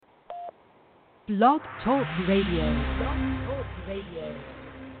Blog Talk Radio. Blog Talk Radio.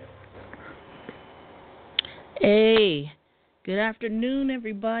 Hey, good afternoon,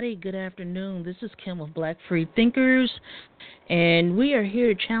 everybody. Good afternoon. This is Kim of Black Free Thinkers, and we are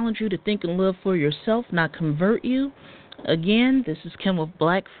here to challenge you to think and live for yourself, not convert you. Again, this is Kim of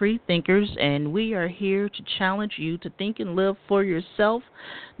Black Free Thinkers, and we are here to challenge you to think and live for yourself,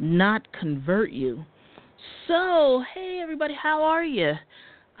 not convert you. So, hey, everybody, how are you?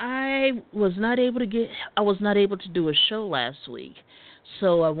 I was not able to do a show last week.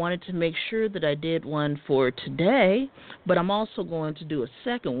 So I wanted to make sure that I did one for today, but I'm also going to do a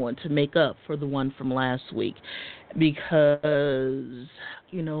second one to make up for the one from last week because,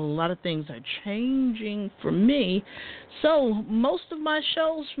 a lot of things are changing for me. So most of my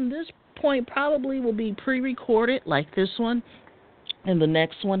shows from this point probably will be pre-recorded like this one and the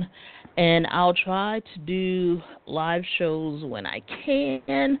next one. And I'll try to do live shows when I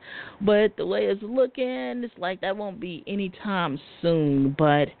can, but the way it's looking, it's like that won't be anytime soon.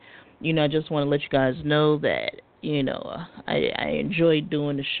 But, I just want to let you guys know that, I enjoy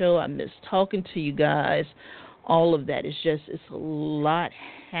doing the show. I miss talking to you guys. All of that. It's a lot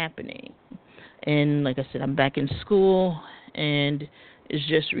happening. And like I said, I'm back in school, and it's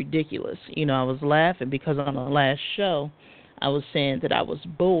just ridiculous. I was laughing because on the last show, I was saying that I was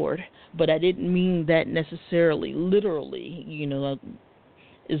bored, but I didn't mean that necessarily literally.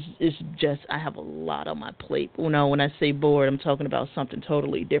 It's just I have a lot on my plate. When I say bored, I'm talking about something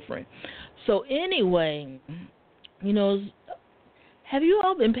totally different. So anyway, have you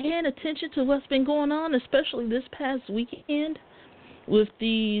all been paying attention to what's been going on, especially this past weekend with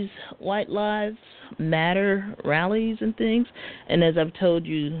these White Lives Matter rallies and things? And as I've told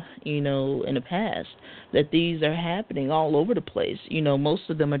you, in the past, that these are happening all over the place. Most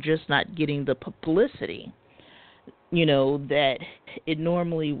of them are just not getting the publicity, that it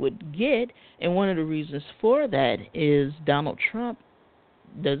normally would get. And one of the reasons for that is Donald Trump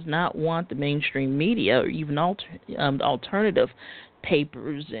does not want the mainstream media or even alternative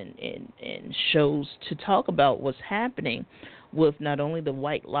papers and shows to talk about what's happening with not only the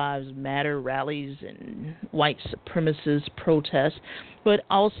White Lives Matter rallies and white supremacist protests, but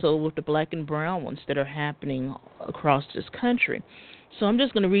also with the black and brown ones that are happening across this country. So I'm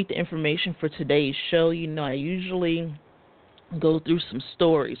just going to read the information for today's show. I usually go through some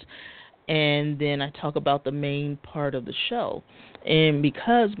stories, and then I talk about the main part of the show. And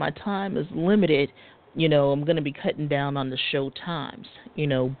because my time is limited, I'm going to be cutting down on the show times,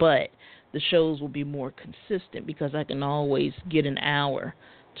 but the shows will be more consistent because I can always get an hour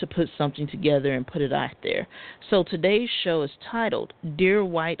to put something together and put it out there. So today's show is titled, Dear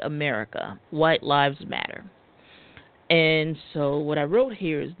White America, White Lives Matter. And so what I wrote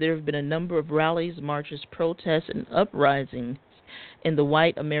here is there have been a number of rallies, marches, protests, and uprisings in the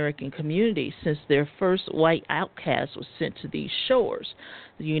white American community since their first white outcast was sent to these shores.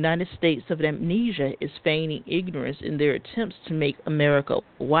 The United States of Amnesia is feigning ignorance in their attempts to make America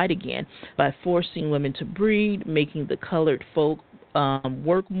white again by forcing women to breed, making the colored folk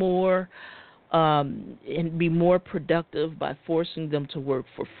work more and be more productive by forcing them to work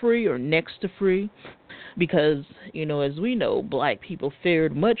for free or next to free. Because, as we know, black people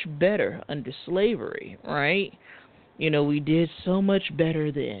fared much better under slavery, right? We did so much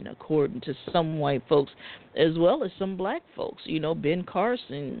better then, according to some white folks, as well as some black folks. Ben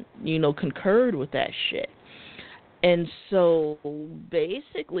Carson, concurred with that shit. And so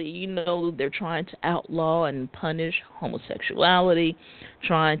basically, they're trying to outlaw and punish homosexuality,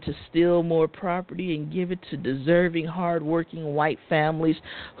 trying to steal more property and give it to deserving, hardworking white families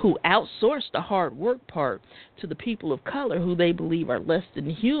who outsource the hard work part to the people of color who they believe are less than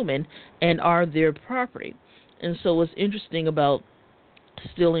human and are their property. And so what's interesting about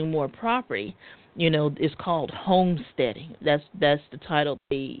stealing more property, is called homesteading. That's the title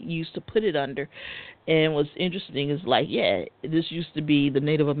they used to put it under. And what's interesting is this used to be the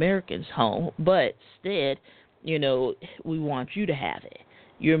Native Americans' home, but instead, we want you to have it.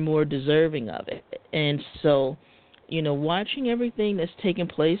 You're more deserving of it. And so, watching everything that's taking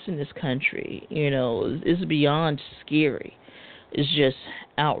place in this country, is beyond scary. It's just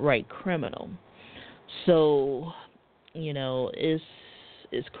outright criminal. So,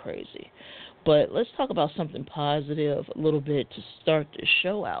 it's crazy. But let's talk about something positive a little bit to start the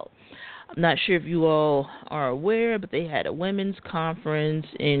show out. I'm not sure if you all are aware, but they had a women's conference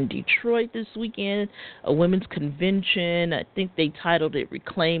in Detroit this weekend, a women's convention. I think they titled it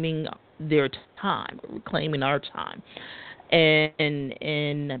Reclaiming Their Time, Reclaiming Our Time.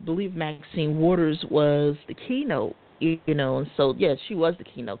 And I believe Maxine Waters was the keynote, and so, yes, she was the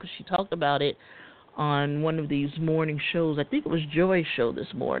keynote because she talked about it on one of these morning shows. I think it was Joy's show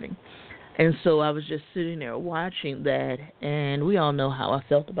this morning. And so I was just sitting there watching that, and we all know how I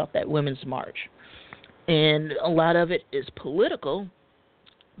felt about that Women's March. And a lot of it is political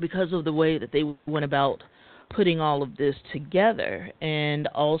because of the way that they went about putting all of this together, and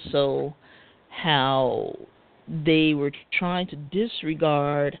also how they were trying to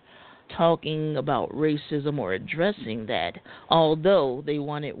disregard talking about racism or addressing that, although they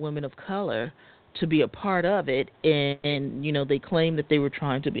wanted women of color to be a part of it, and they claimed that they were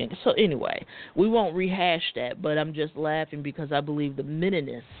trying to be. So anyway, we won't rehash that, but I'm just laughing because I believe the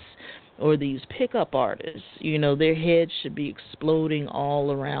meninists or these pickup artists, their heads should be exploding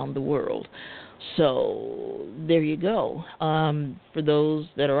all around the world. So there you go. For those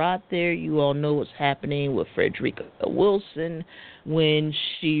that are out there, you all know what's happening with Frederica Wilson when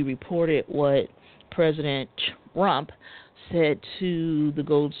she reported what President Trump said to the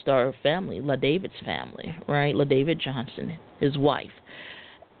Gold Star family, LaDavid's family, right? LaDavid Johnson, his wife.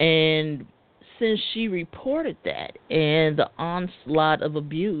 And since she reported that and the onslaught of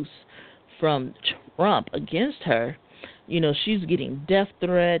abuse from Trump against her, she's getting death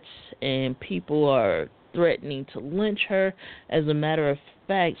threats and people are threatening to lynch her. As a matter of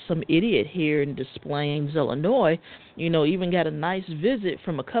fact, some idiot here in Des Plaines, Illinois, even got a nice visit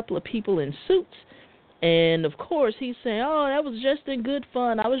from a couple of people in suits. And, of course, he's saying, oh, that was just in good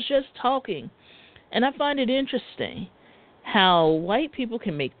fun. I was just talking. And I find it interesting how white people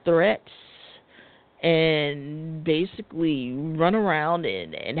can make threats and basically run around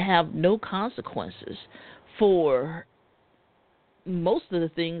and have no consequences for most of the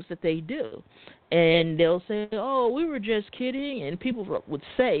things that they do. And they'll say, oh, we were just kidding. And people would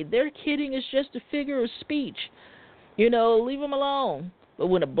say, their kidding is just a figure of speech. Leave them alone. But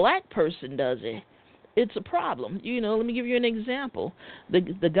when a black person does it, it's a problem. Let me give you an example.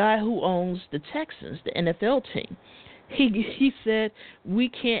 The guy who owns the Texans, the NFL team, he said we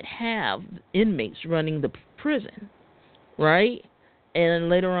can't have inmates running the prison, right? And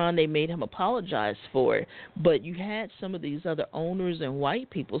later on they made him apologize for it. But you had some of these other owners and white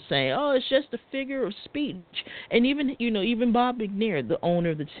people saying, oh, it's just a figure of speech. And even Bob McNair, the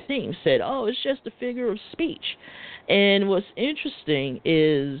owner of the team, said, oh, it's just a figure of speech. And what's interesting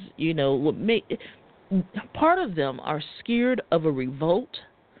is, part of them are scared of a revolt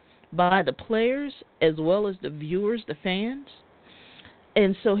by the players as well as the viewers, the fans.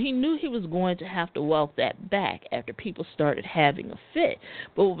 And so he knew he was going to have to walk that back after people started having a fit.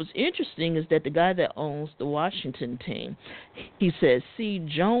 But what was interesting is that the guy that owns the Washington team, he says, see,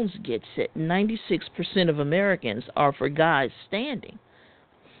 Jones gets it. 96% of Americans are for guys standing.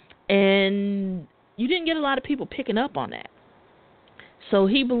 And you didn't get a lot of people picking up on that. So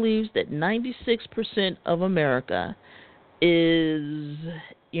he believes that 96% of America is,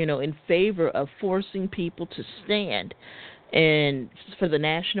 in favor of forcing people to stand and for the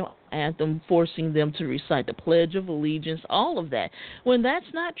national anthem, forcing them to recite the Pledge of Allegiance, all of that, when that's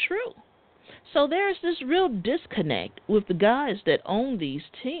not true. So there's this real disconnect with the guys that own these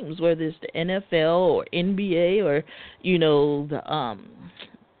teams, whether it's the NFL or NBA or, the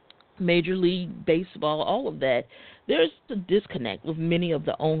Major League Baseball, all of that. There's a disconnect with many of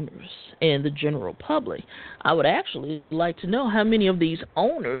the owners and the general public. I would actually like to know how many of these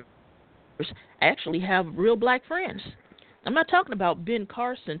owners actually have real black friends. I'm not talking about Ben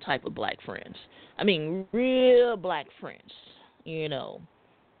Carson type of black friends. I mean real black friends,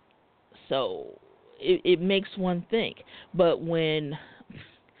 So it makes one think. But when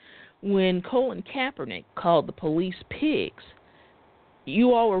Colin Kaepernick called the police pigs,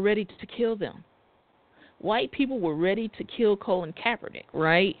 you all were ready to kill them. White people were ready to kill Colin Kaepernick,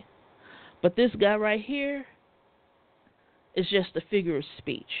 right? But this guy right here is just a figure of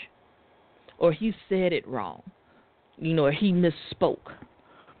speech. Or he said it wrong. Or he misspoke.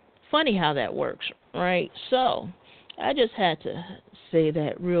 Funny how that works, right? So, I just had to say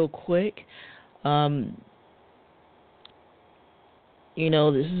that real quick. This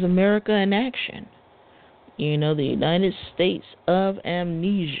is America in action. The United States of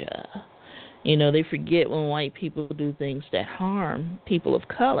Amnesia. They forget when white people do things that harm people of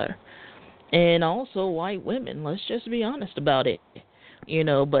color. And also white women. Let's just be honest about it.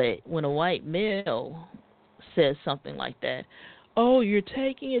 But when a white male says something like that, oh, you're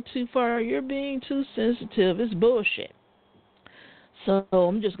taking it too far. You're being too sensitive. It's bullshit. So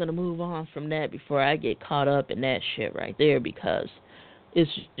I'm just going to move on from that before I get caught up in that shit right there, because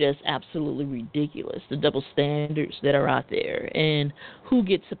it's just absolutely ridiculous, the double standards that are out there and who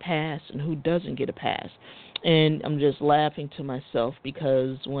gets a pass and who doesn't get a pass. And I'm just laughing to myself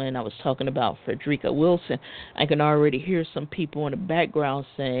because when I was talking about Frederica Wilson, I can already hear some people in the background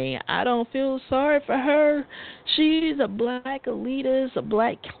saying, I don't feel sorry for her. She's a black elitist, a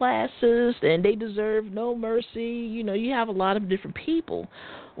black classist, and they deserve no mercy. You know, you have a lot of different people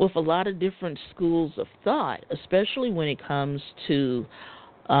with a lot of different schools of thought, especially when it comes to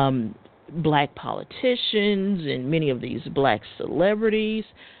black politicians and many of these black celebrities.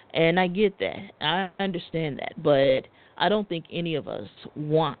 And I get that. I understand that. But I don't think any of us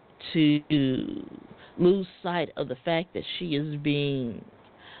want to lose sight of the fact that she is being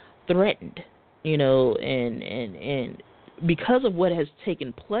threatened, you know, and because of what has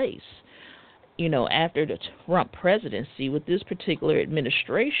taken place, you know, after the Trump presidency with this particular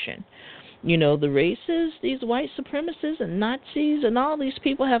administration. You know, the racists, these white supremacists and Nazis and all these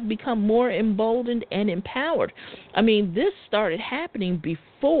people have become more emboldened and empowered. I mean, this started happening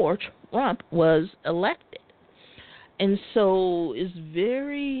before Trump was elected. And so it's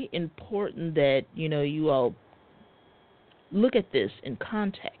very important that, you know, you all look at this in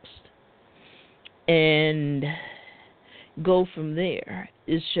context and go from there.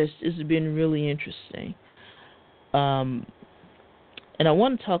 It's been really interesting. And I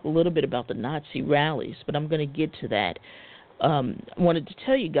want to talk a little bit about the Nazi rallies, but I'm going to get to that. I wanted to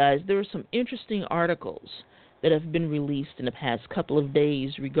tell you guys there are some interesting articles that have been released in the past couple of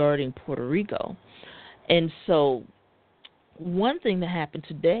days regarding Puerto Rico. And so one thing that happened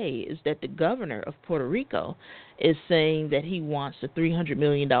today is that the governor of Puerto Rico is saying that he wants a $300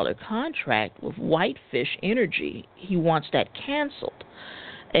 million contract with Whitefish Energy. He wants that canceled,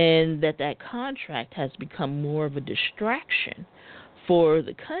 and that contract has become more of a distraction for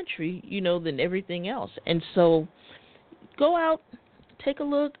the country, you know, than everything else. And so go out, take a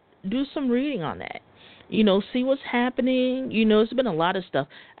look, do some reading on that. You know, see what's happening. You know, it's been a lot of stuff.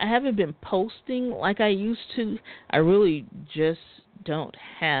 I haven't been posting like I used to. I really just don't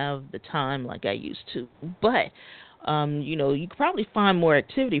have the time like I used to. But, you know, you can probably find more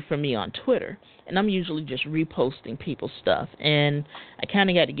activity from me on Twitter. And I'm usually just reposting people's stuff. And I kind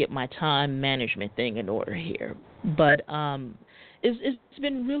of got to get my time management thing in order here. But, it's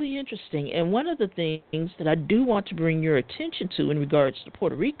been really interesting. And one of the things that I do want to bring your attention to in regards to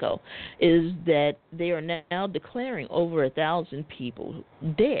Puerto Rico is that they are now declaring over 1,000 people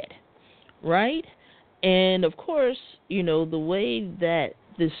dead, right? And, of course, you know, the way that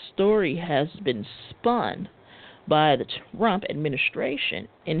this story has been spun by the Trump administration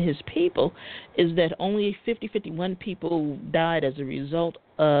and his people is that only 51 people died as a result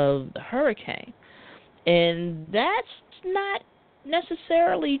of the hurricane. And that's not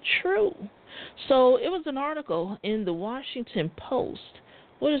necessarily true. So it was an article in the Washington Post.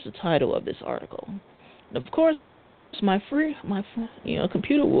 What is the title of this article? And of course, my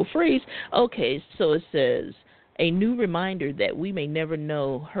computer will freeze. Okay, so it says, a new reminder that we may never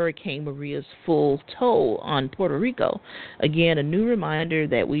know Hurricane Maria's full toll on Puerto Rico. Again, a new reminder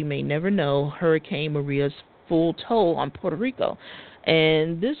that we may never know Hurricane Maria's full toll on Puerto Rico.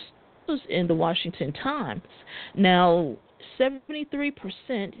 And this was in the Washington Times. Now, 70 to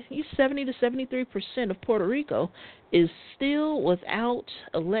 73% of Puerto Rico is still without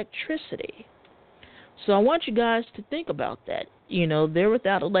electricity. So I want you guys to think about that. You know, they're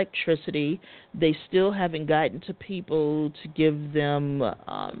without electricity. They still haven't gotten to people to give them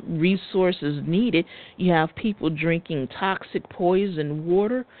resources needed. You have people drinking toxic poison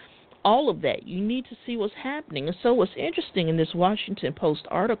water. All of that. You need to see what's happening. And so what's interesting in this Washington Post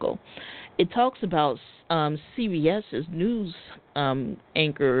article, it talks about CBS's news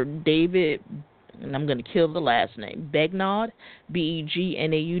anchor, David, and I'm going to kill the last name, Begnaud,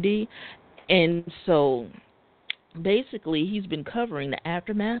 Begnaud. And so basically he's been covering the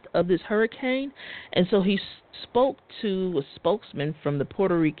aftermath of this hurricane. And so he spoke to a spokesman from the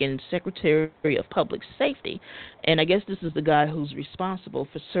Puerto Rican Secretary of Public Safety. And I guess this is the guy who's responsible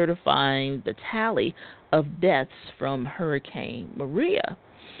for certifying the tally of deaths from Hurricane Maria.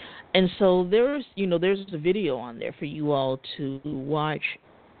 And so there's a video on there for you all to watch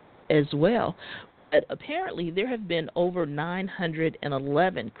as well. But apparently there have been over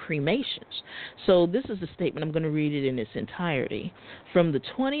 911 cremations. So this is the statement. I'm going to read it in its entirety. From the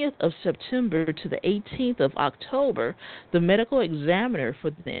 20th of September to the 18th of October, the medical examiner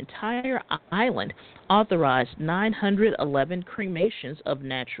for the entire island authorized 911 cremations of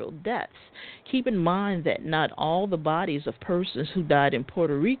natural deaths. Keep in mind that not all the bodies of persons who died in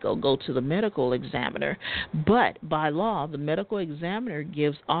Puerto Rico go to the medical examiner, but by law, the medical examiner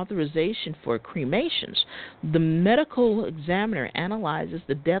gives authorization for cremation examinations. The medical examiner analyzes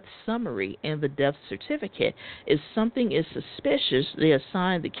the death summary and the death certificate. If something is suspicious, they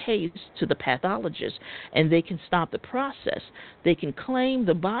assign the case to the pathologist, and they can stop the process. They can claim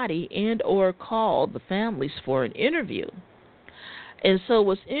the body and or call the families for an interview. And so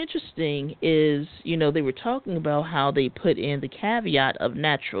what's interesting is, they were talking about how they put in the caveat of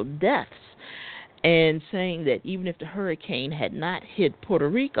natural deaths and saying that even if the hurricane had not hit Puerto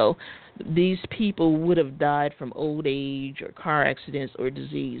Rico, these people would have died from old age or car accidents or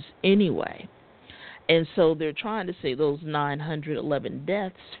disease anyway. And so they're trying to say those 911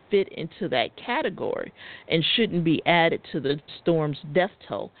 deaths fit into that category and shouldn't be added to the storm's death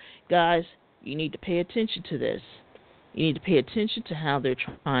toll. Guys, you need to pay attention to this. You need to pay attention to how they're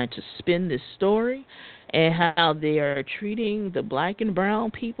trying to spin this story and how they are treating the black and brown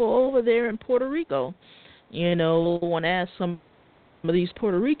people over there in Puerto Rico. I want to ask some of these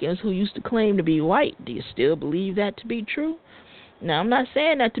Puerto Ricans who used to claim to be white, do you still believe that to be true? Now, I'm not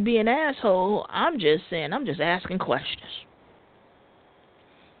saying that to be an asshole. I'm just asking questions.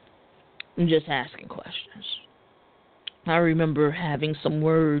 I'm just asking questions. I remember having some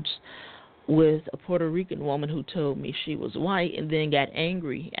words with a Puerto Rican woman who told me she was white and then got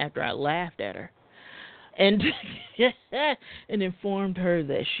angry after I laughed at her and and informed her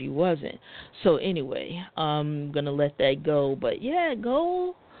that she wasn't. So anyway, I'm going to let that go. But yeah,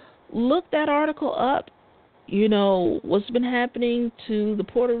 go look that article up. What's been happening to the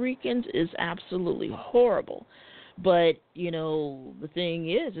Puerto Ricans is absolutely horrible. But, the thing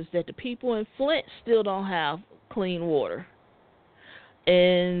is that the people in Flint still don't have clean water.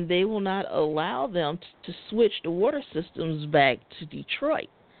 And they will not allow them to switch the water systems back to Detroit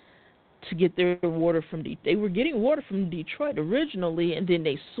to get their water from They were getting water from Detroit originally, and then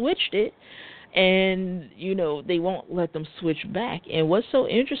they switched it, and, they won't let them switch back. And what's so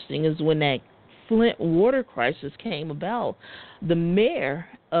interesting is when that Flint water crisis came about, the mayor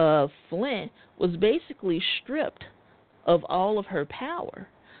of Flint was basically stripped of all of her power.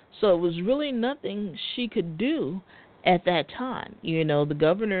 So it was really nothing she could do at that time. The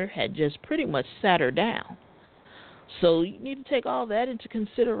governor had just pretty much sat her down. So you need to take all that into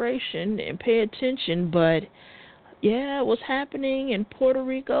consideration and pay attention. But, yeah, what's happening in Puerto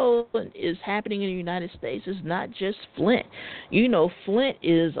Rico is happening in the United States. It's not just Flint. Flint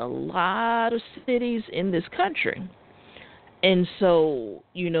is a lot of cities in this country. And so,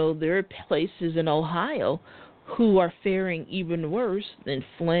 there are places in Ohio who are faring even worse than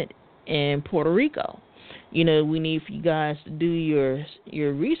Flint and Puerto Rico. We need for you guys to do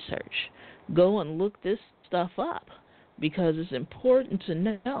your research. Go and look this stuff up because it's important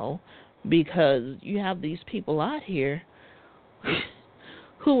to know, because you have these people out here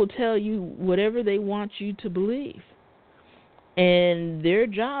who will tell you whatever they want you to believe. And their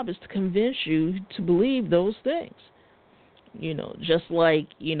job is to convince you to believe those things. Just like,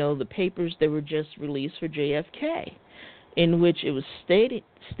 the papers that were just released for JFK, in which it was stated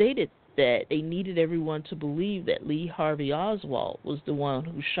that they needed everyone to believe that Lee Harvey Oswald was the one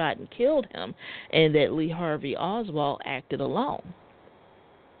who shot and killed him, and that Lee Harvey Oswald acted alone.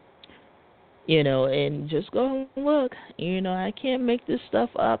 And just go and look. I can't make this stuff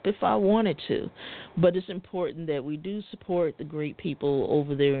up if I wanted to. But it's important that we do support the great people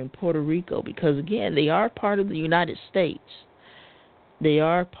over there in Puerto Rico because, again, they are part of the United States. They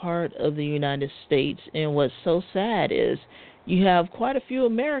are part of the United States. And what's so sad is you have quite a few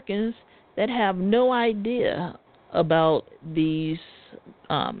Americans that have no idea about these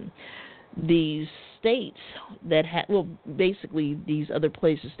states that have, basically these other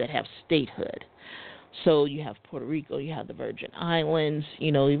places that have statehood. So you have Puerto Rico, you have the Virgin Islands,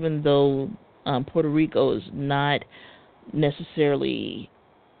 even though Puerto Rico is not necessarily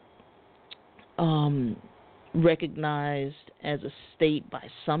recognized as a state by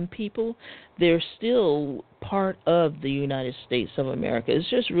some people, they're still part of the United States of America. It's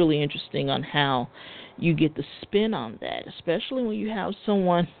just really interesting on how you get the spin on that, especially when you have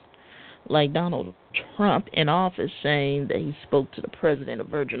someone like Donald Trump in office saying that he spoke to the president of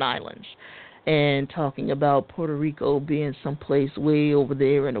Virgin Islands and talking about Puerto Rico being someplace way over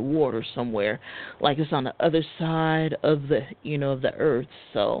there in the water somewhere, like it's on the other side of the, of the earth.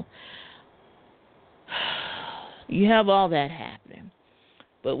 So you have all that happening.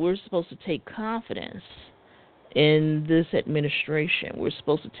 But we're supposed to take confidence in this administration. We're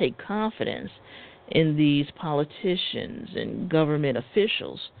supposed to take confidence in these politicians and government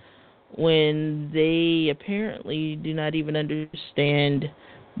officials when they apparently do not even understand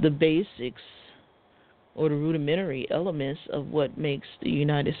the basics or the rudimentary elements of what makes the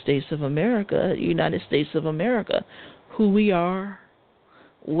United States of America, who we are,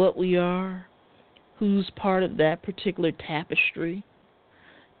 what we are, who's part of that particular tapestry.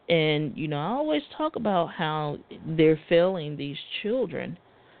 And, I always talk about how they're failing these children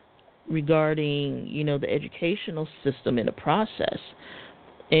regarding, the educational system in the process.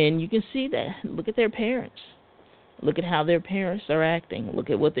 And you can see that. Look at their parents. Look at how their parents are acting. Look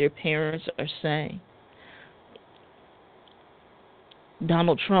at what their parents are saying.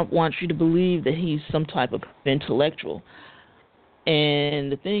 Donald Trump wants you to believe that he's some type of intellectual.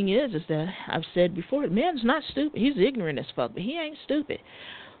 And the thing is that I've said before, the man's not stupid. He's ignorant as fuck, but he ain't stupid.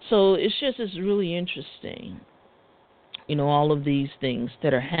 So it's really interesting, all of these things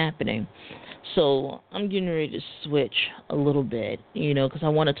that are happening. So I'm getting ready to switch a little bit, because I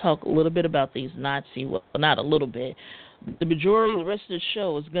want to talk a little bit about these Nazi, well, not a little bit. The majority of the rest of the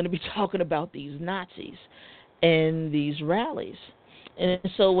show is going to be talking about these Nazis and these rallies. And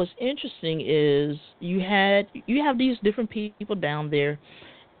so what's interesting is you have these different people down there,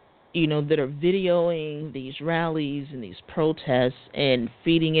 that are videoing these rallies and these protests and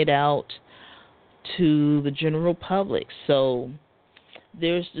feeding it out to the general public. So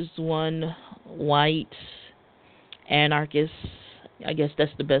there's this one white anarchist, I guess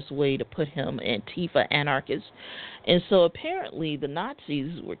that's the best way to put him, Antifa anarchist. And so apparently the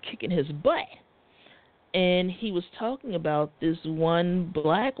Nazis were kicking his butt. And he was talking about this one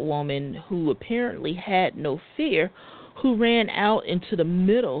black woman who apparently had no fear, who ran out into the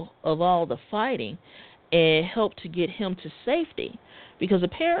middle of all the fighting and helped to get him to safety. Because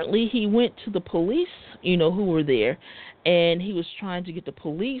apparently he went to the police, who were there, and he was trying to get the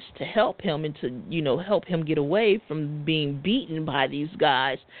police to help him and to, help him get away from being beaten by these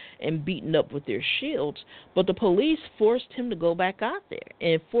guys and beaten up with their shields. But the police forced him to go back out there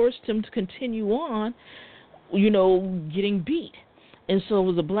and forced him to continue on, getting beat. And so it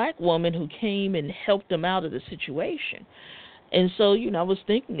was a black woman who came and helped him out of the situation. And so, I was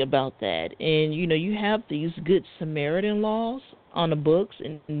thinking about that. And, you have these Good Samaritan laws on the books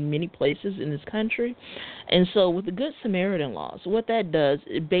in many places in this country. And so with the Good Samaritan laws, what that does,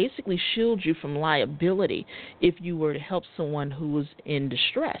 it basically shields you from liability if you were to help someone who was in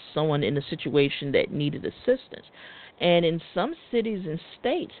distress, someone in a situation that needed assistance. And in some cities and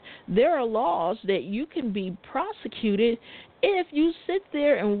states, there are laws that you can be prosecuted if you sit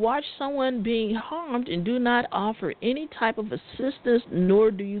there and watch someone being harmed and do not offer any type of assistance, nor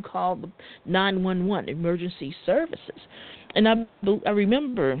do you call the 911 emergency services. And I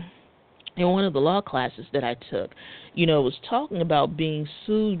remember in one of the law classes that I took, it was talking about being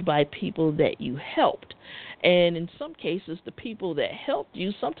sued by people that you helped. And in some cases, the people that helped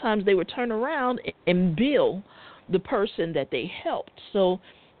you, sometimes they would turn around and bill the person that they helped. So,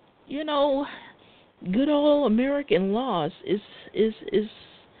 good old American laws is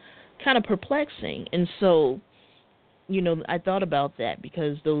kind of perplexing. And so, I thought about that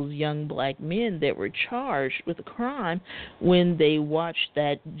because those young black men that were charged with a crime, when they watched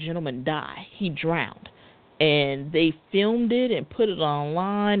that gentleman die, he drowned. And they filmed it and put it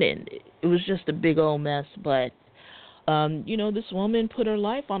online, and it was just a big old mess. But, this woman put her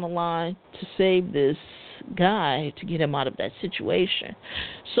life on the line to save this guy, to get him out of that situation.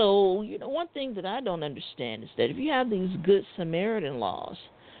 So, one thing that I don't understand is that if you have these Good Samaritan laws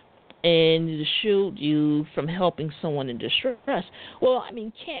and to shield you from helping someone in distress, well,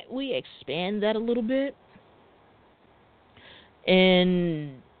 can't we expand that a little bit?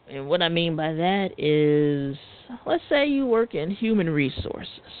 And what I mean by that is, let's say you work in human resources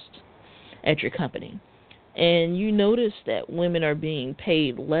at your company, and you notice that women are being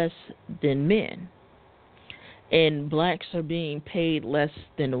paid less than men, and blacks are being paid less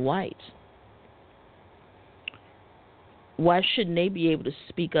than whites. Why shouldn't they be able to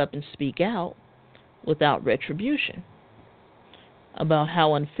speak up and speak out without retribution about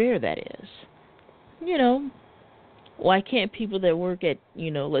how unfair that is? Why can't people that work at,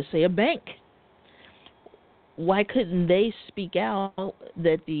 let's say a bank, why couldn't they speak out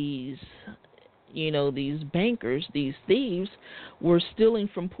that these bankers, these thieves, were stealing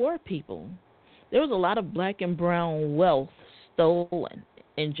from poor people? There was a lot of black and brown wealth stolen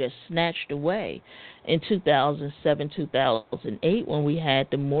and just snatched away in 2007, 2008 when we had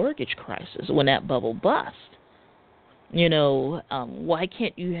the mortgage crisis, when that bubble bust. Why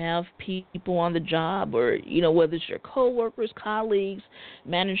can't you have people on the job, or, whether it's your coworkers, colleagues,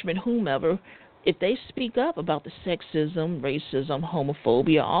 management, whomever, if they speak up about the sexism, racism,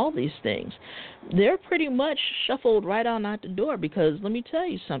 homophobia, all these things, they're pretty much shuffled right on out the door, because let me tell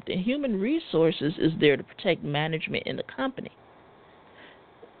you something, human resources is there to protect management in the company.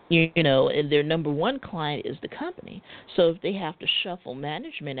 And their number one client is the company. So if they have to shuffle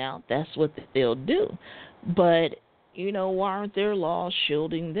management out, that's what they'll do. But why aren't there laws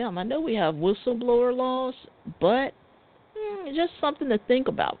shielding them? I know we have whistleblower laws, but just something to think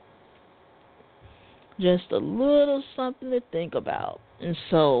about. Just a little something to think about. And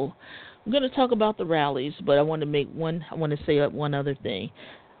so I'm going to talk about the rallies, but I want to say one other thing.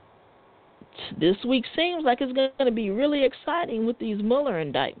 This week seems like it's going to be really exciting with these Mueller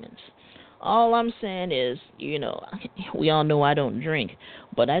indictments. All I'm saying is, we all know I don't drink,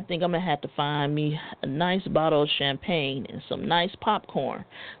 but I think I'm going to have to find me a nice bottle of champagne and some nice popcorn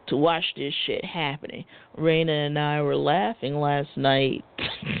to watch this shit happening. Raina and I were laughing last night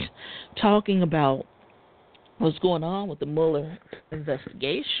talking about what's going on with the Mueller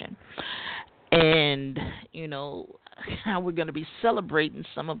investigation and, how we're going to be celebrating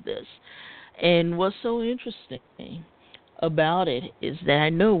some of this. And what's so interesting about it is that I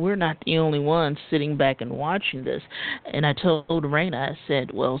know we're not the only ones sitting back and watching this. And I told Raina, I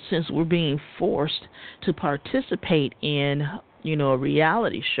said, well, since we're being forced to participate in, a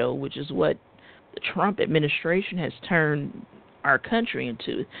reality show, which is what the Trump administration has turned our country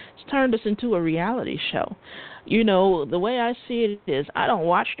into. It's turned us into a reality show. The way I see it is I don't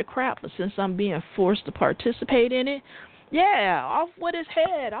watch the crap, but since I'm being forced to participate in it, yeah, off with his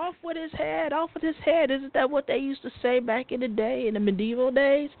head, off with his head, off with his head. Isn't that what they used to say back in the day, in the medieval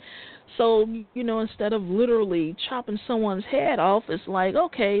days? So, instead of literally chopping someone's head off, it's like,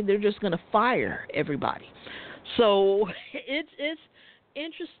 okay, they're just going to fire everybody. So it's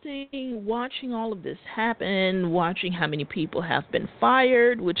interesting watching all of this happen, watching how many people have been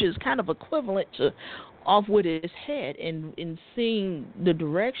fired, which is kind of equivalent to off with his head, and seeing the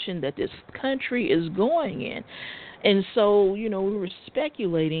direction that this country is going in. And so, we were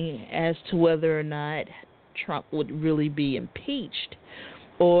speculating as to whether or not Trump would really be impeached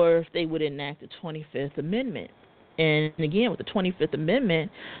or if they would enact the 25th Amendment. And again, with the 25th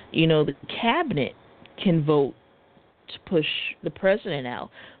Amendment, the cabinet can vote to push the president out,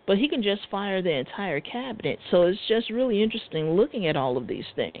 but he can just fire the entire cabinet. So it's just really interesting looking at all of these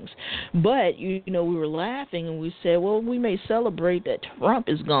things. But, we were laughing and we said, well, we may celebrate that Trump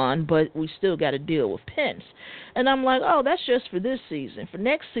is gone, but we still got to deal with Pence. And I'm like, oh, that's just for this season. For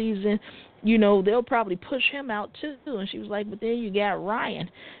next season, they'll probably push him out too. And she was like, but then you got Ryan.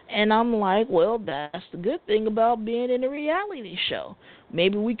 And I'm like, well, that's the good thing about being in a reality show.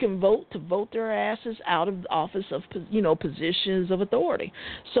 Maybe we can vote their asses out of the office of, positions of authority.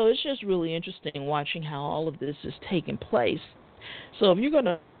 So it's just really interesting watching how all of this is taking place. So if you're going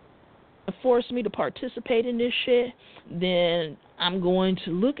to force me to participate in this shit, then I'm going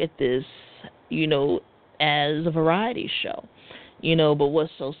to look at this, as a variety show. But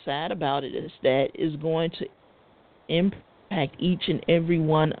what's so sad about it is that it's going to impact each and every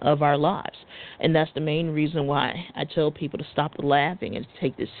one of our lives. And that's the main reason why I tell people to stop the laughing and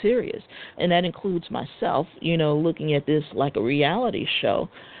take this serious. And that includes myself, looking at this like a reality show.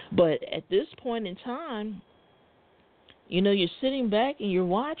 But at this point in time, you're sitting back and you're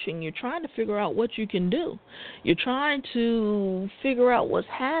watching. You're trying to figure out what you can do. You're trying to figure out what's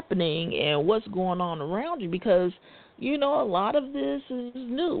happening and what's going on around you because, a lot of this is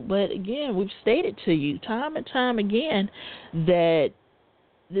new. But, again, we've stated to you time and time again that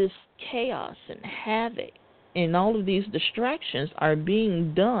this chaos and havoc and all of these distractions are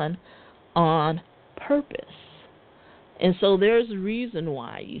being done on purpose. And so there's a reason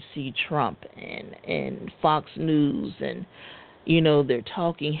why you see Trump and Fox News and, their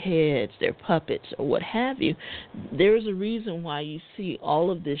talking heads, their puppets, or what have you. There's a reason why you see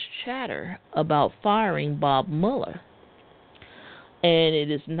all of this chatter about firing Bob Mueller. And it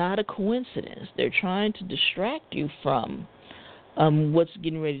is not a coincidence. They're trying to distract you from what's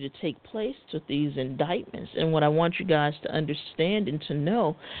getting ready to take place with these indictments. And what I want you guys to understand and to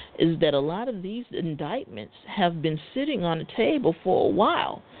know is that a lot of these indictments have been sitting on the table for a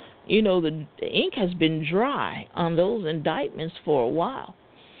while. The ink has been dry on those indictments for a while.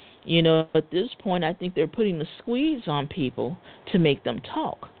 At this point, I think they're putting the squeeze on people to make them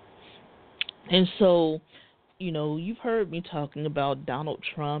talk. And so, you've heard me talking about Donald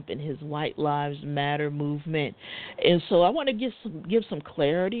Trump and his White Lives Matter movement. And so I want to give some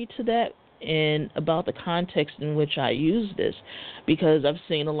clarity to that and about the context in which I use this, because I've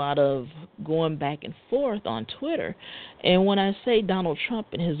seen a lot of going back and forth on Twitter. And when I say Donald Trump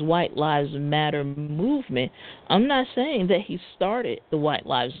and his White Lives Matter movement, I'm not saying that he started the White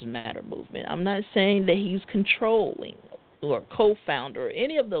Lives Matter movement. I'm not saying that he's controlling or co-founder, or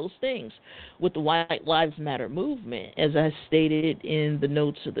any of those things with the White Lives Matter movement. As I stated in the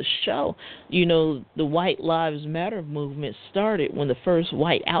notes of the show, the White Lives Matter movement started when the first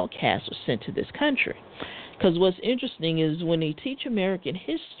white outcast was sent to this country. Because what's interesting is when they teach American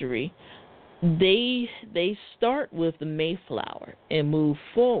history, they start with the Mayflower and move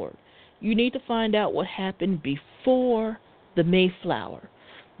forward. You need to find out what happened before the Mayflower.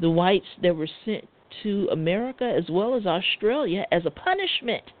 The whites that were sent to America as well as Australia as a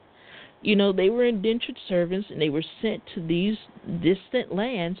punishment. They were indentured servants and they were sent to these distant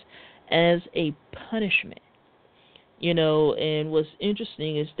lands as a punishment. And what's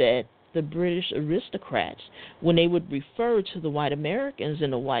interesting is that the British aristocrats, when they would refer to the white Americans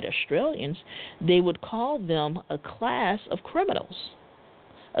and the white Australians, they would call them a class of criminals,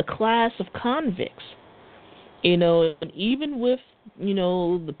 a class of convicts. And even with,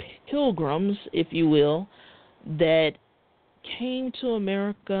 the pilgrims, if you will, that came to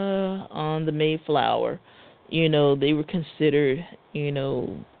America on the Mayflower, they were considered,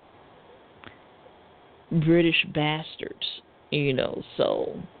 British bastards,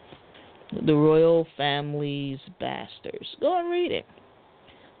 so the royal family's bastards. Go and read it.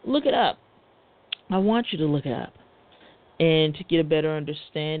 Look it up. I want you to look it up and to get a better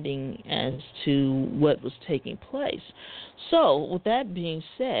understanding as to what was taking place. So, with that being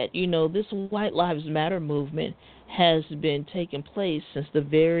said, this White Lives Matter movement has been taking place since the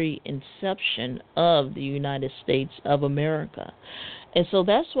very inception of the United States of America. And so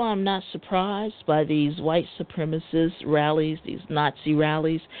that's why I'm not surprised by these white supremacist rallies, these Nazi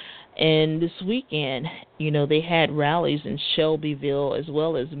rallies. And this weekend, they had rallies in Shelbyville as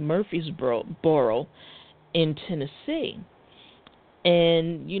well as Murfreesboro in Tennessee.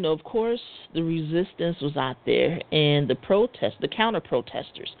 And, of course, the resistance was out there, and the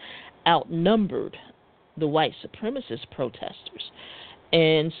counter-protesters outnumbered the white supremacist protesters.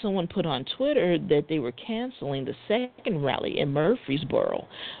 And someone put on Twitter that they were canceling the second rally in Murfreesboro,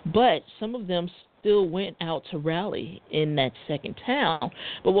 but some of them still went out to rally in that second town.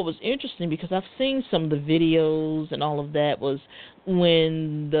 But what was interesting, because I've seen some of the videos and all of that, was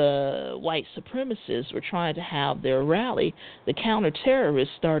when the white supremacists were trying to have their rally, the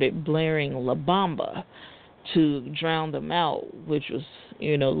counter-terrorists started blaring La Bamba to drown them out, which was,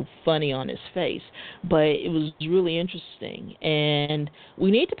 funny on his face. But it was really interesting, and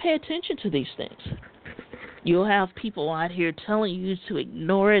we need to pay attention to these things. You'll have people out here telling you to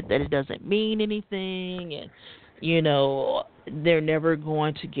ignore it, that it doesn't mean anything, and, they're never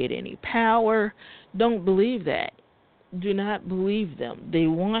going to get any power. Don't believe that. Do not believe them. They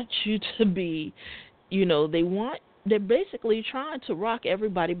want you to be, they're basically trying to rock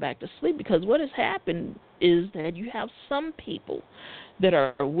everybody back to sleep, because what has happened is that you have some people that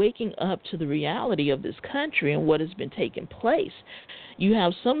are waking up to the reality of this country and what has been taking place. You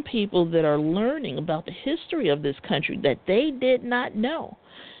have some people that are learning about the history of this country that they did not know.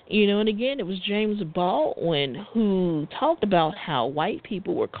 And again, it was James Baldwin who talked about how white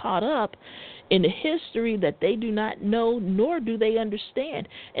people were caught up in the history that they do not know, nor do they understand.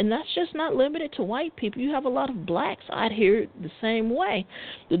 And that's just not limited to white people. You have a lot of blacks out here the same way.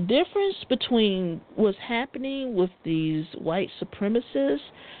 The difference between what's happening with these white supremacists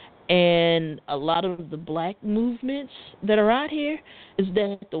and a lot of the black movements that are out here is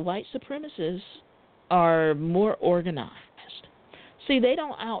that the white supremacists are more organized. See, they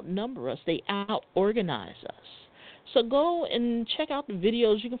don't outnumber us. They out-organize us. So go and check out the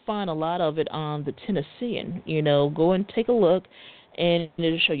videos. You can find a lot of it on the Tennessean. Go and take a look, and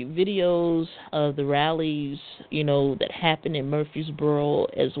it'll show you videos of the rallies, that happened in Murfreesboro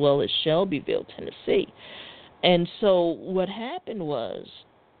as well as Shelbyville, Tennessee. And so what happened was,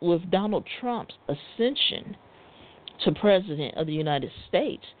 with Donald Trump's ascension to president of the United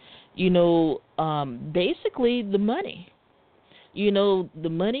States, basically the money. The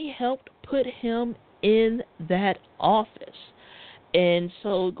money helped put him in that office. And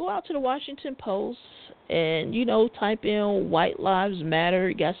so go out to the Washington Post and, type in White Lives Matter.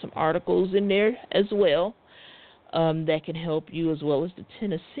 You got some articles in there as well that can help you, as well as the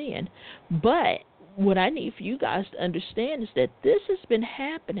Tennessean. But what I need for you guys to understand is that this has been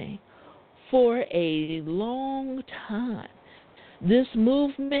happening for a long time. This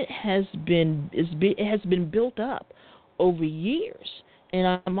movement has been built up over years.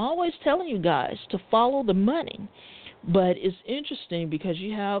 And I'm always telling you guys to follow the money. But it's interesting because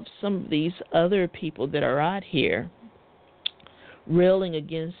you have some of these other people that are out here railing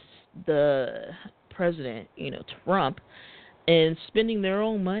against the president, Trump, and spending their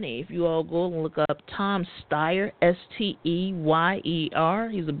own money. If you all go and look up Tom Steyer,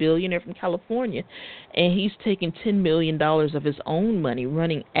 Steyer, he's a billionaire from California, and he's taking $10 million of his own money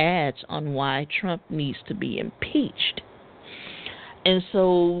running ads on why Trump needs to be impeached. And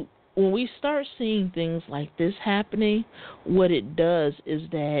so when we start seeing things like this happening, what it does is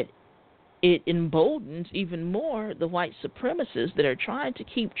that it emboldens even more the white supremacists that are trying to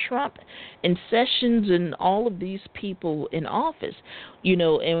keep Trump and Sessions and all of these people in office.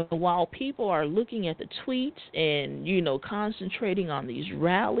 And while people are looking at the tweets and, concentrating on these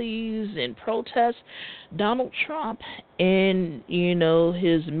rallies and protests, Donald Trump and,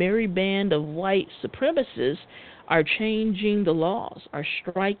 his merry band of white supremacists are changing the laws, are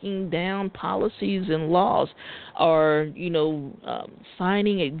striking down policies and laws, are,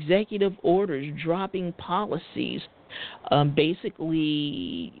 signing executive orders, dropping policies,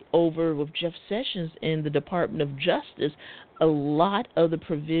 basically over with Jeff Sessions in the Department of Justice. A lot of the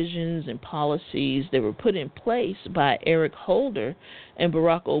provisions and policies that were put in place by Eric Holder and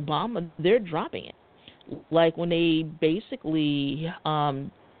Barack Obama, they're dropping it. Like when they basically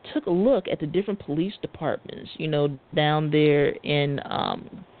took a look at the different police departments, down there in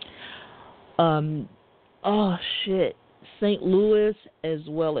St. Louis as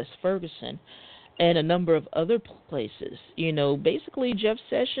well as Ferguson and a number of other places. Basically Jeff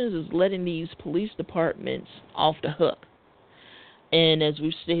Sessions is letting these police departments off the hook. And as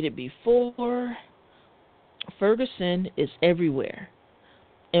we've stated before, Ferguson is everywhere.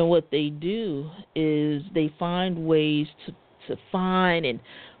 And what they do is they find ways to fine and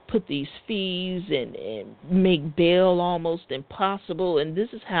put these fees and make bail almost impossible. And this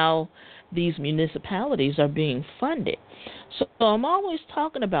is how these municipalities are being funded. So I'm always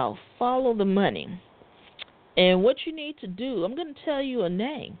talking about follow the money. And what you need to do, I'm going to tell you a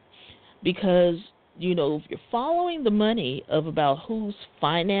name. Because, if you're following the money of about who's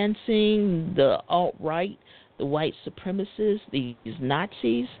financing the alt-right, the white supremacists, these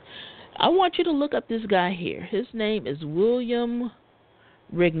Nazis, I want you to look up this guy here. His name is William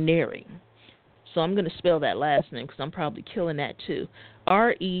Regnery. So I'm going to spell that last name because I'm probably killing that too.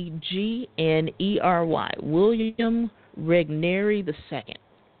 Regnery. William Regnery II.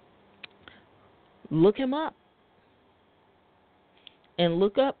 Look him up. And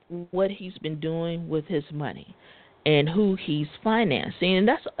look up what he's been doing with his money and who he's financing. And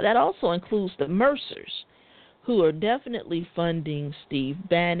that also includes the Mercers, who are definitely funding Steve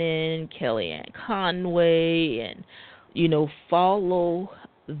Bannon, Kellyanne Conway, and, follow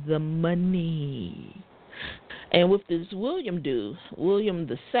the money. And with this William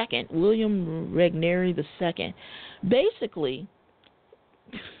Regnery II, basically,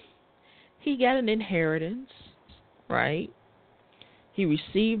 he got an inheritance, right? He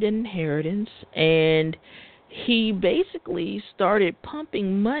received an inheritance, and he basically started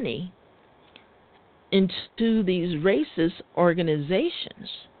pumping money into these racist organizations.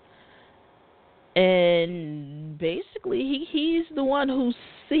 And basically, he's the one who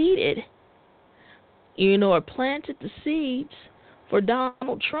seeded, or planted the seeds for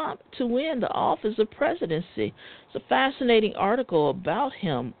Donald Trump to win the office of presidency. It's a fascinating article about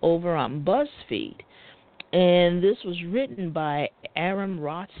him over on BuzzFeed. And this was written by Aaron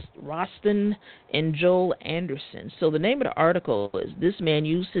Roston and Joel Anderson. So the name of the article is "This Man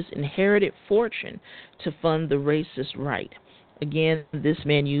Used His Inherited Fortune to Fund the Racist Right." Again, this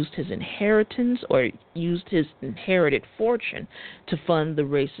man used his inheritance or used his inherited fortune to fund the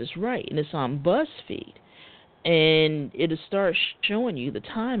racist right. And it's on BuzzFeed. And it'll start showing you the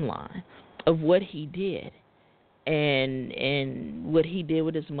timeline of what he did and what he did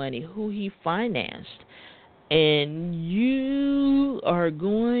with his money, who he financed. And you are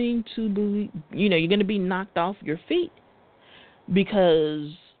going to be, you're going to be knocked off your feet, because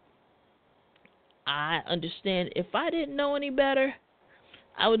I understand if I didn't know any better,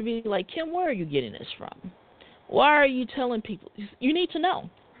 I would be like, Kim, where are you getting this from? Why are you telling people? You need to know.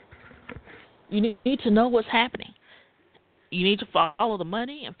 You need to know what's happening. You need to follow the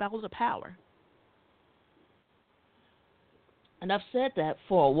money and follow the power. And I've said that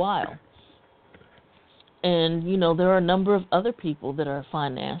for a while. And, there are a number of other people that are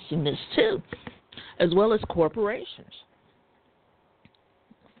financing this too, as well as corporations.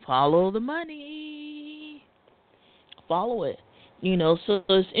 Follow the money. Follow it. So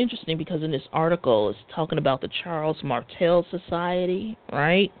it's interesting because in this article it's talking about the Charles Martel Society,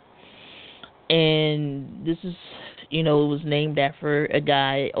 right? And this is, it was named after a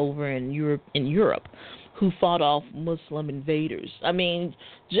guy over in Europe who fought off Muslim invaders. I mean,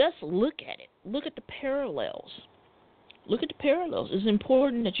 just look at it. Look at the parallels. Look at the parallels. It's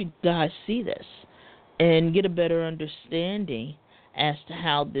important that you guys see this and get a better understanding as to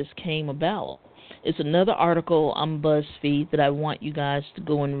how this came about. It's another article on BuzzFeed that I want you guys to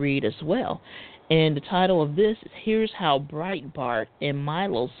go and read as well. And the title of this is "Here's How Breitbart and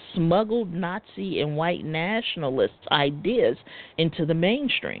Milo Smuggled Nazi and White Nationalist Ideas into the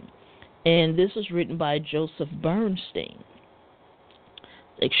Mainstream." And this was written by Joseph Bernstein.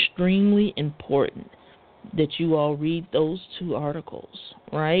 extremely important that you all read those 2 articles,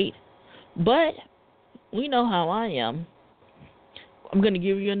 right? But we know how I am. I'm going to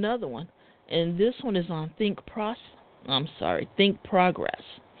give you another one. And this one is on Think Progress.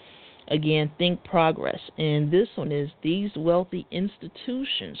 Again, Think Progress. And this one is, these wealthy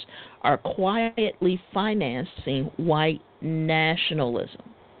institutions are quietly financing white nationalism.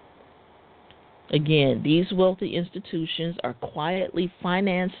 Again, these wealthy institutions are quietly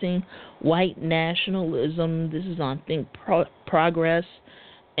financing white nationalism. This is on Think Progress.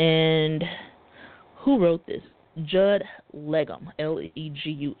 And who wrote this? Judd Legum,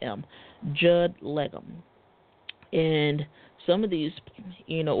 Legum, Judd Legum. And some of these,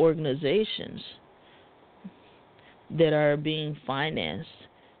 organizations that are being financed,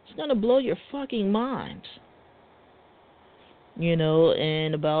 it's going to blow your fucking minds.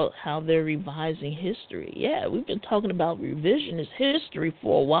 And about how they're revising history. Yeah, we've been talking about revisionist history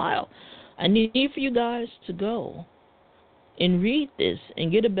for a while. I need for you guys to go and read this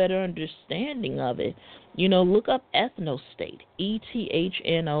and get a better understanding of it. Look up ethnostate, ethnostate.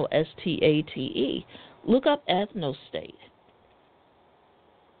 Look up ethnostate.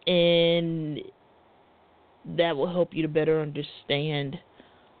 And that will help you to better understand,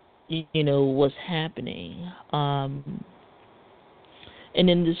 what's happening. And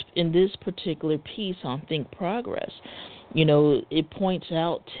in this particular piece on Think Progress, it points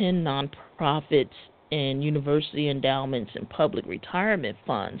out 10 nonprofits and university endowments and public retirement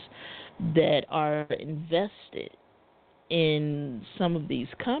funds that are invested in some of these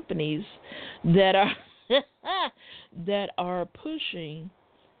companies that are pushing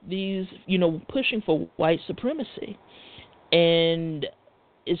these, pushing for white supremacy. And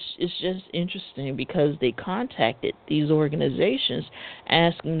it's just interesting because they contacted these organizations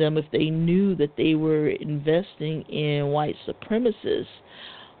asking them if they knew that they were investing in white supremacist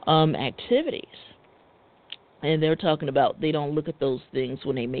activities. And they're talking about they don't look at those things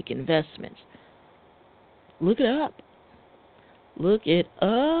when they make investments. Look it up. Look it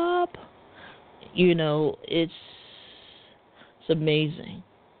up. It's amazing.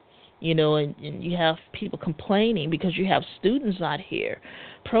 And you have people complaining because you have students out here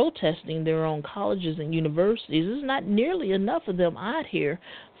protesting their own colleges and universities. There's not nearly enough of them out here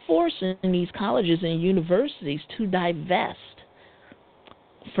forcing these colleges and universities to divest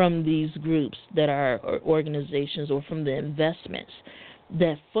from these groups that are organizations, or from the investments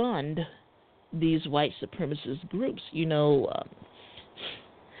that fund these white supremacist groups.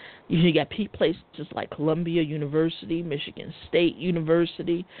 You got places like Columbia University, Michigan State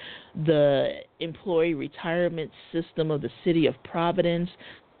University, the employee retirement system of the city of Providence,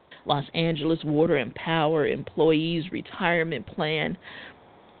 Los Angeles Water and Power Employees Retirement Plan,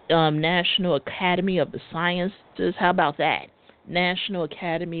 National Academy of the Sciences. How about that? National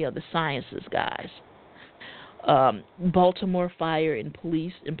Academy of the Sciences, guys. Baltimore Fire and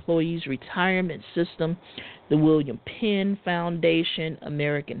Police Employees Retirement System, the William Penn Foundation,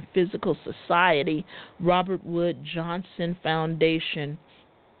 American Physical Society, Robert Wood Johnson Foundation,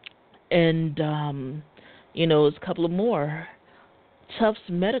 and, there's a couple of more. Tufts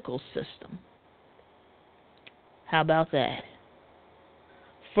Medical System. How about that?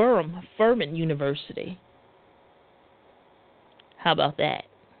 Furman University. How about that?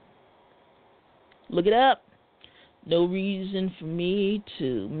 Look it up. No reason for me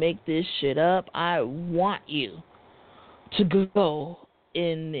to make this shit up. I want you to go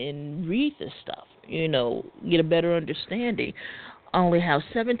and read this stuff, get a better understanding. I only have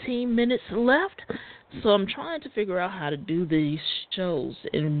 17 minutes left, so I'm trying to figure out how to do these shows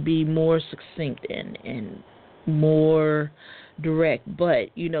and be more succinct and more direct. But,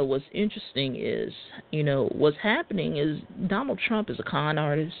 what's interesting is, what's happening is Donald Trump is a con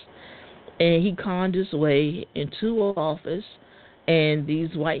artist. And he conned his way into office, and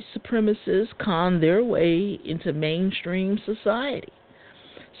these white supremacists conned their way into mainstream society.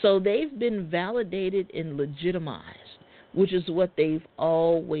 So they've been validated and legitimized, which is what they've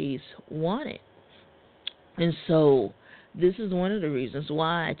always wanted. And so this is one of the reasons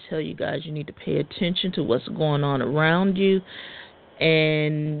why I tell you guys you need to pay attention to what's going on around you.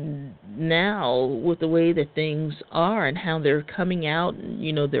 And now, with the way that things are and how they're coming out,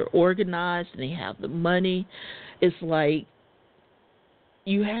 and, they're organized and they have the money, it's like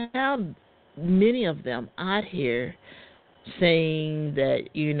you have many of them out here saying that,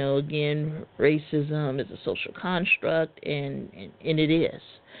 again, racism is a social construct, and it is.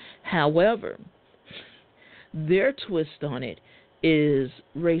 However, their twist on it is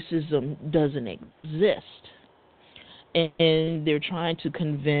racism doesn't exist. And they're trying to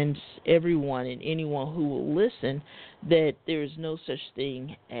convince everyone and anyone who will listen that there is no such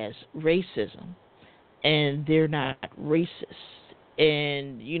thing as racism, and they're not racist,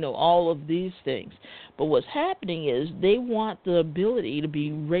 and all of these things. But what's happening is they want the ability to be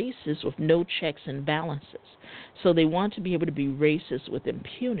racist with no checks and balances. So they want to be able to be racist with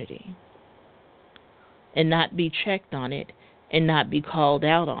impunity and not be checked on it and not be called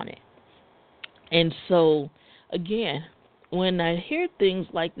out on it. And so, again, when I hear things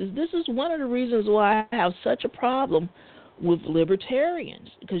like this is one of the reasons why I have such a problem with libertarians,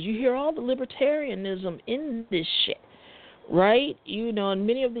 because you hear all the libertarianism in this shit, right? And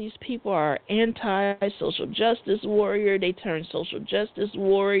many of these people are anti-social justice warrior. They turn social justice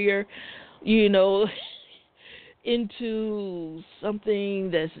warrior, into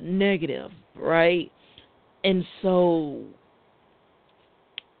something that's negative, right? And so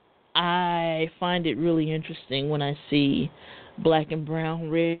I find it really interesting when I see black and brown,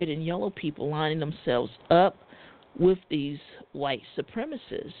 red and yellow people lining themselves up with these white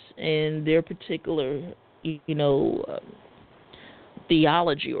supremacists and their particular,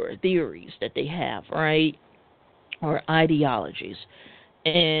 theology or theories that they have, right? Or ideologies.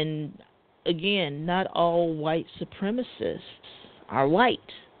 And again, not all white supremacists are white.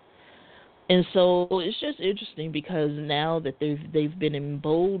 And so it's just interesting because now that they've been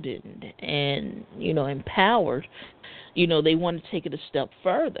emboldened and, empowered, they want to take it a step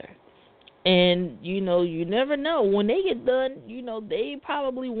further. And, you never know. When they get done, they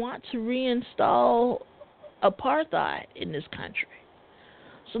probably want to reinstall apartheid in this country.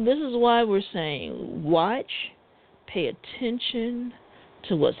 So this is why we're saying watch, pay attention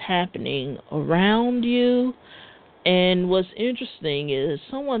to what's happening around you. And what's interesting is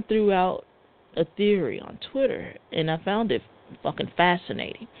someone threw out a theory on Twitter, and I found it fucking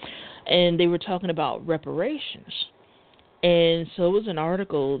fascinating. And they were talking about reparations. And so it was an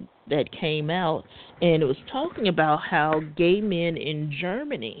article that came out, and it was talking about how gay men in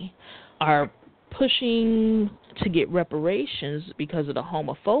Germany are pushing to get reparations because of the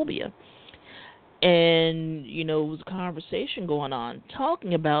homophobia. And, it was a conversation going on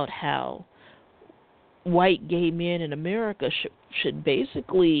talking about how white gay men in America should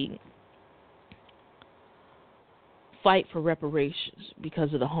basically fight for reparations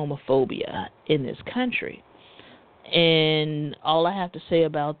because of the homophobia in this country. And all I have to say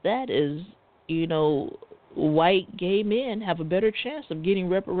about that is, white gay men have a better chance of getting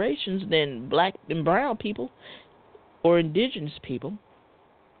reparations than black and brown people or indigenous people.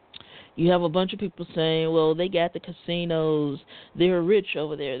 You have a bunch of people saying, well, they got the casinos, they're rich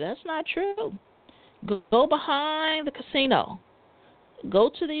over there. That's not true. Go behind the casino.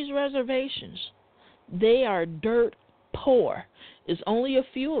 Go to these reservations. They are dirt poor. It's only a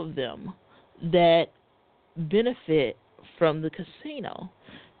few of them that benefit from the casino.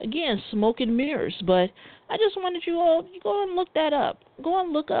 Again, smoke and mirrors. But I just wanted you all, you go and look that up. Go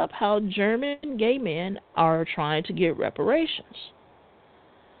and look up how German gay men are trying to get reparations.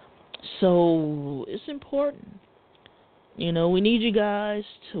 So it's important. We need you guys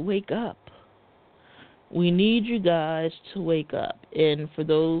to wake up. We need you guys to wake up. And for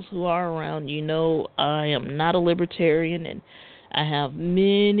those who are around, I am not a libertarian, and I have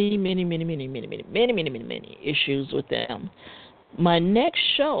many issues with them. My next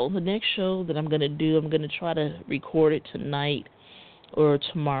show, the next show that I'm going to do, I'm going to try to record it tonight or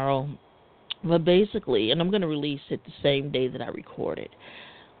tomorrow. But basically, and I'm going to release it the same day that I record it.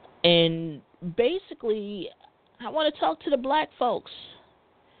 And basically, I want to talk to the black folks.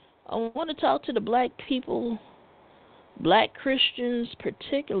 I want to talk to the black people, black Christians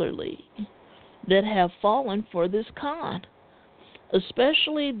particularly, that have fallen for this con.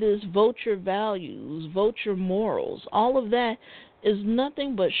 Especially this vote your values, vote your morals. All of that is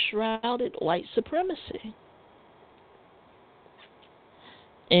nothing but shrouded white supremacy.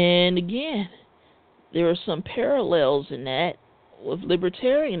 And again, there are some parallels in that with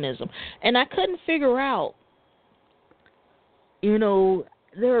libertarianism. And I couldn't figure out,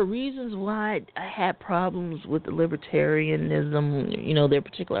 there are reasons why I had problems with the libertarianism, their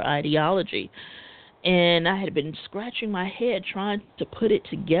particular ideology. And I had been scratching my head trying to put it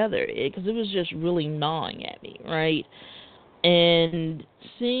together because it was just really gnawing at me, right? And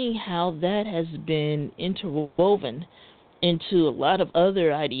seeing how that has been interwoven into a lot of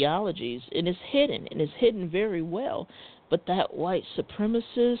other ideologies, and it's hidden very well. But that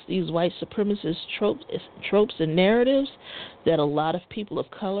these white supremacist tropes and narratives that a lot of people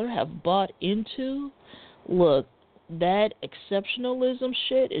of color have bought into, look, that exceptionalism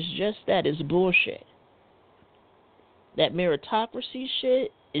shit is just that, it's bullshit. That meritocracy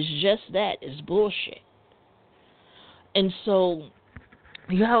shit is just that, it's bullshit. And so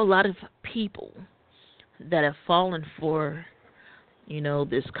you have a lot of people that have fallen for,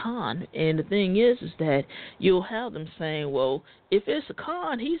 this con. And the thing is that you'll have them saying, well, if it's a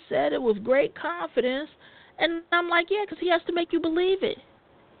con, he said it with great confidence. And I'm like, yeah, because he has to make you believe it.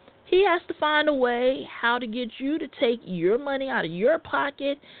 He has to find a way how to get you to take your money out of your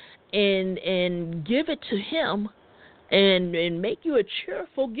pocket and give it to him and make you a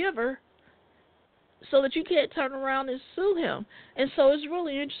cheerful giver so that you can't turn around and sue him. And so it's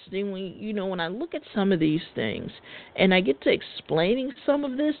really interesting when I look at some of these things and I get to explaining some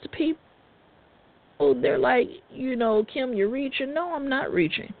of this to people, they're like, Kim, you're reaching. No, I'm not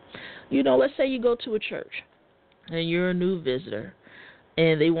reaching. Let's say you go to a church and you're a new visitor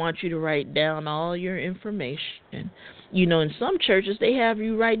and they want you to write down all your information. In some churches, they have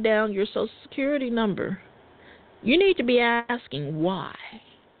you write down your Social Security number. You need to be asking why.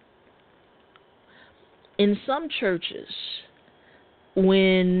 In some churches,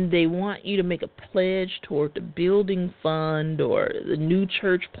 when they want you to make a pledge toward the building fund or the new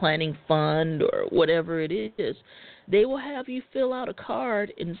church planning fund or whatever it is, they will have you fill out a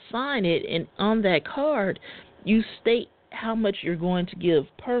card and sign it, and on that card, you state how much you're going to give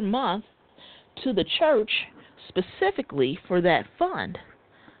per month to the church specifically for that fund.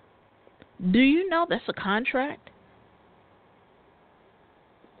 Do you know that's a contract?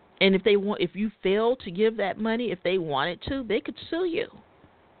 And if you fail to give that money, if they wanted to, they could sue you.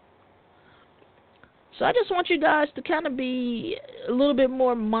 So I just want you guys to kind of be a little bit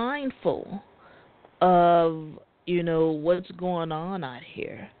more mindful of, what's going on out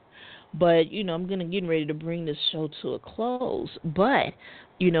here. But, I'm getting ready to bring this show to a close. But,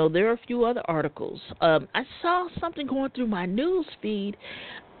 there are a few other articles. I saw something going through my news feed,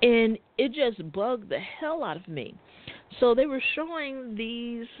 and it just bugged the hell out of me. So they were showing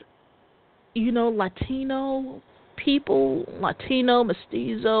these, Latino people, Latino,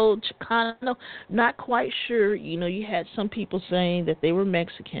 Mestizo, Chicano, not quite sure. You had some people saying that they were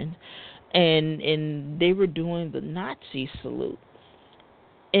Mexican, and they were doing the Nazi salute.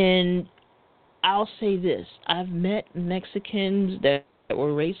 And I'll say this, I've met Mexicans that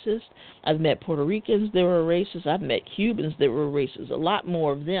were racist. I've met Puerto Ricans that were racist. I've met Cubans that were racist, a lot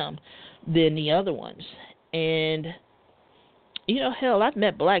more of them than the other ones. And, hell, I've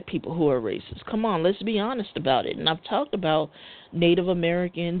met black people who are racist. Come on, let's be honest about it. And I've talked about Native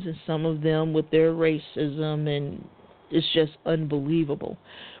Americans and some of them with their racism, and it's just unbelievable.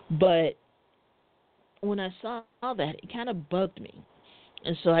 But when I saw that, it kind of bugged me.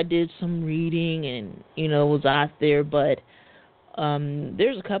 And so I did some reading and, was out there. But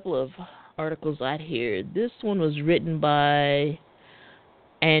there's a couple of articles out here. This one was written by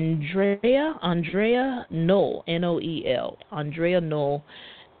Andrea Knoll, Noel, Andrea Knoll.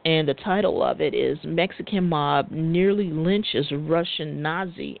 And the title of it is Mexican Mob Nearly Lynches Russian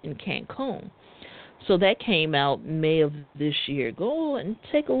Nazi in Cancun. So that came out May of this year. Go and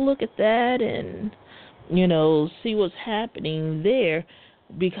take a look at that and, see what's happening there.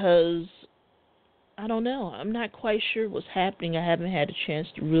 Because, I don't know, I'm not quite sure what's happening. I haven't had a chance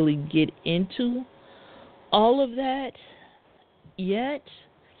to really get into all of that yet.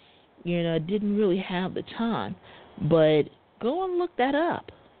 I didn't really have the time. But go and look that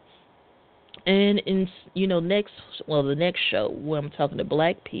up. And the next show where I'm talking to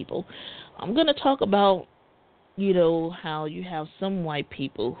black people, I'm going to talk about, how you have some white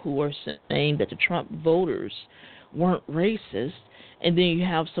people who are saying that the Trump voters weren't racist. And then you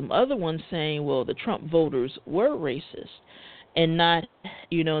have some other ones saying, well, the Trump voters were racist and not,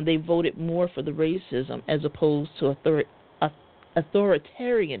 they voted more for the racism as opposed to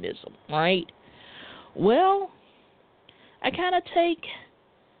authoritarianism, right? Well, I kind of take,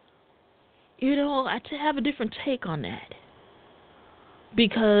 I have a different take on that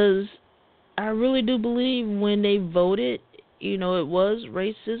because I really do believe when they voted, it was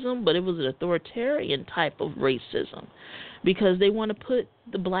racism, but it was an authoritarian type of racism. Because they want to put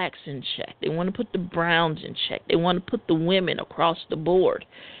the blacks in check. They want to put the browns in check. They want to put the women across the board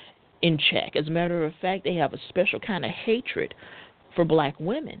in check. As a matter of fact, they have a special kind of hatred for black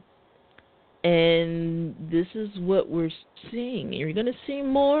women. And this is what we're seeing. You're going to see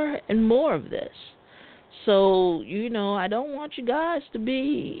more and more of this. So, I don't want you guys to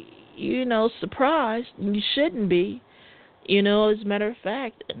be, surprised. You shouldn't be. As a matter of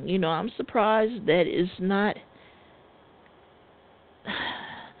fact, I'm surprised that it's not...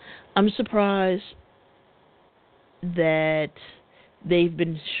 I'm surprised that they've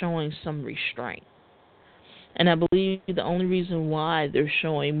been showing some restraint. And I believe the only reason why they're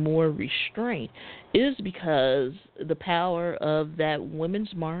showing more restraint is because the power of that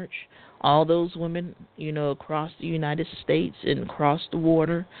women's march, all those women, across the United States and across the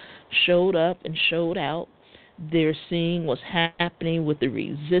water showed up and showed out. They're seeing what's happening with the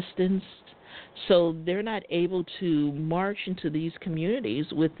resistance. So they're not able to march into these communities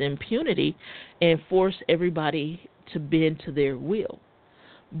with impunity and force everybody to bend to their will.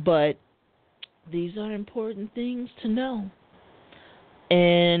 But these are important things to know.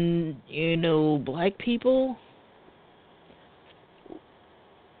 And, black people,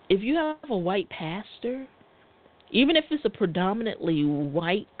 if you have a white pastor, even if it's a predominantly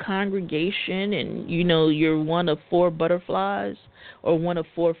white congregation and, you're one of 4 butterflies or one of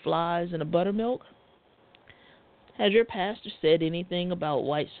 4 flies in a buttermilk, has your pastor said anything about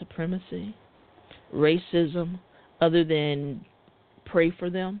white supremacy, racism, other than pray for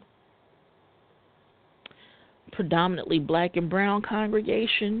them? Predominantly black and brown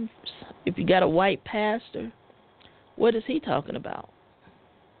congregations, if you got a white pastor, what is he talking about?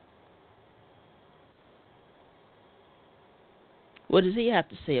 What does he have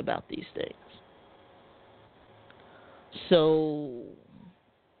to say about these things? So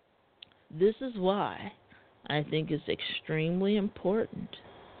this is why I think it's extremely important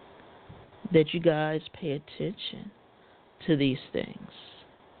that you guys pay attention to these things.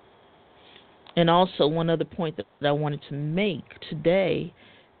 And also, one other point that I wanted to make today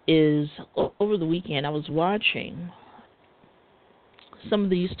is over the weekend I was watching some of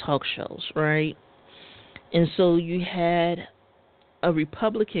these talk shows, right? And so you had a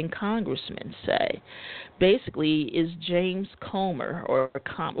Republican congressman say, basically, is James Comer,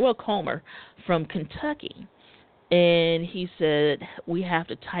 Comer from Kentucky. And he said, we have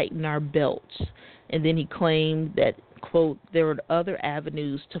to tighten our belts. And then he claimed that, quote, there are other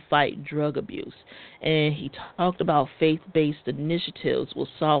avenues to fight drug abuse. And he talked about faith-based initiatives will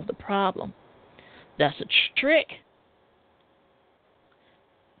solve the problem. That's a trick.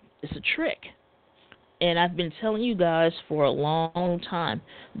 It's a trick. And I've been telling you guys for a long time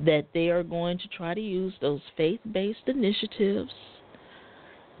that they are going to try to use those faith-based initiatives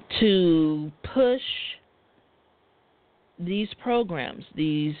to push these programs,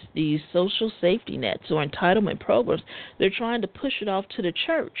 these social safety nets or entitlement programs. They're trying to push it off to the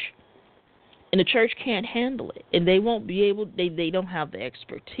church. And the church can't handle it. And they won't be able, they don't have the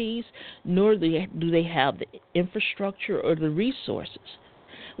expertise, nor do they have the infrastructure or the resources,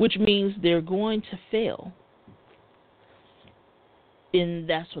 which means they're going to fail. And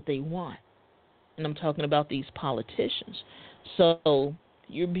that's what they want. And I'm talking about these politicians. So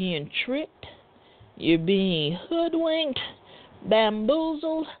you're being tricked, you're being hoodwinked,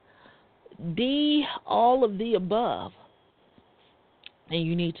 bamboozled, all of the above. And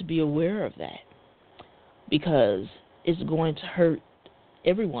you need to be aware of that because it's going to hurt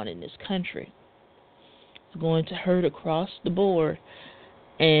everyone in this country. It's going to hurt across the board.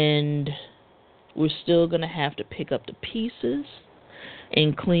 And we're still going to have to pick up the pieces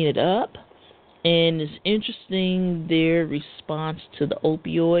and clean it up. And it's interesting, their response to the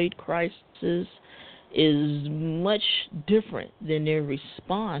opioid crisis is much different than their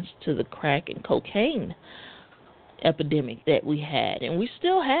response to the crack and cocaine epidemic that we had. And we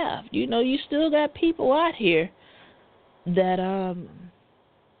still have. You still got people out here that,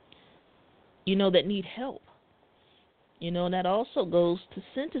 that need help. And that also goes to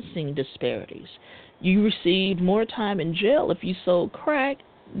sentencing disparities. You received more time in jail if you sold crack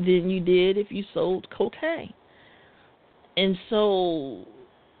than you did if you sold cocaine. And so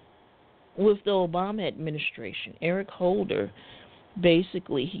with the Obama administration, Eric Holder,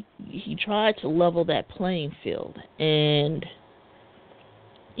 basically he tried to level that playing field. And,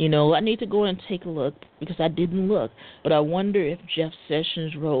 I need to go and take a look because I didn't look. But I wonder if Jeff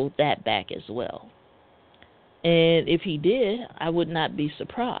Sessions rolled that back as well. And if he did, I would not be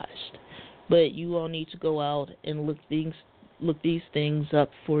surprised. But you all need to go out and look these things up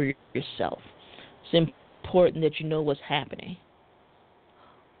for yourself. It's important that you know what's happening.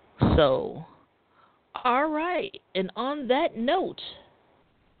 So, all right. And on that note,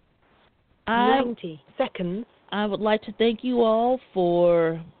 90 seconds. I would like to thank you all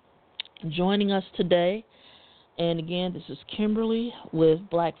for joining us today. And again, this is Kimberly with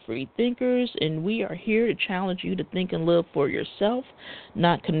Black Free Thinkers, and we are here to challenge you to think and live for yourself,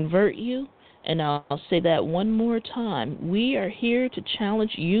 not convert you. And I'll say that one more time. We are here to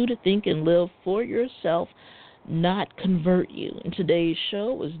challenge you to think and live for yourself, not convert you. And today's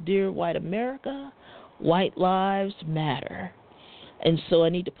show was Dear White America, White Lives Matter. And so I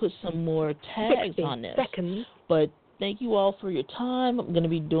need to put some more tags on this. Seconds. But thank you all for your time. I'm going to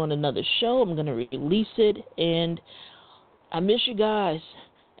be doing another show. I'm going to release it. And I miss you guys.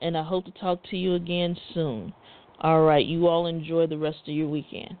 and I hope to talk to you again soon. All right, you all enjoy the rest of your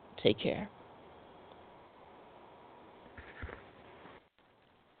weekend. Take care.